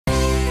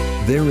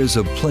There is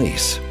a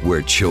place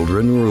where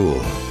children rule,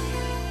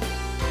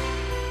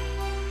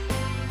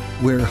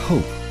 where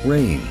hope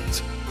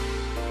reigns,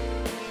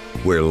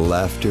 where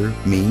laughter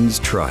means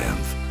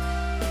triumph.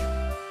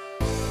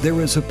 There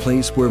is a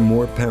place where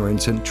more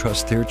parents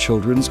entrust their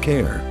children's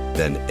care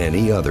than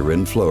any other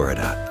in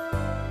Florida.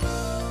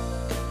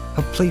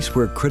 A place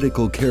where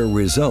critical care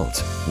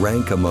results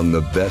rank among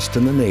the best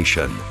in the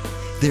nation.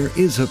 There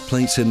is a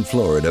place in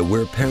Florida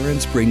where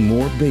parents bring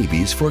more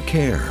babies for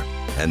care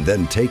and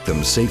then take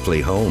them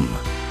safely home.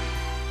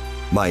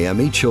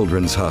 Miami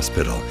Children's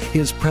Hospital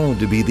is proud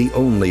to be the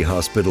only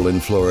hospital in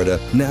Florida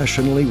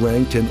nationally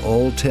ranked in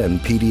all 10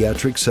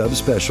 pediatric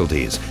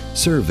subspecialties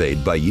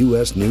surveyed by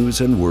U.S.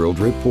 News and World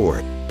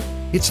Report.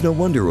 It's no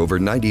wonder over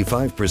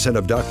 95%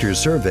 of doctors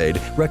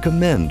surveyed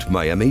recommend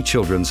Miami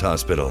Children's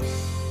Hospital.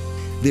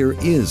 There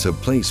is a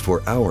place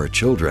for our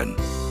children.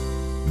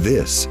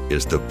 This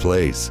is the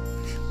place.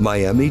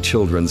 Miami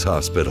Children's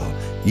Hospital.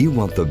 You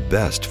want the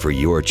best for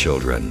your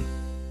children.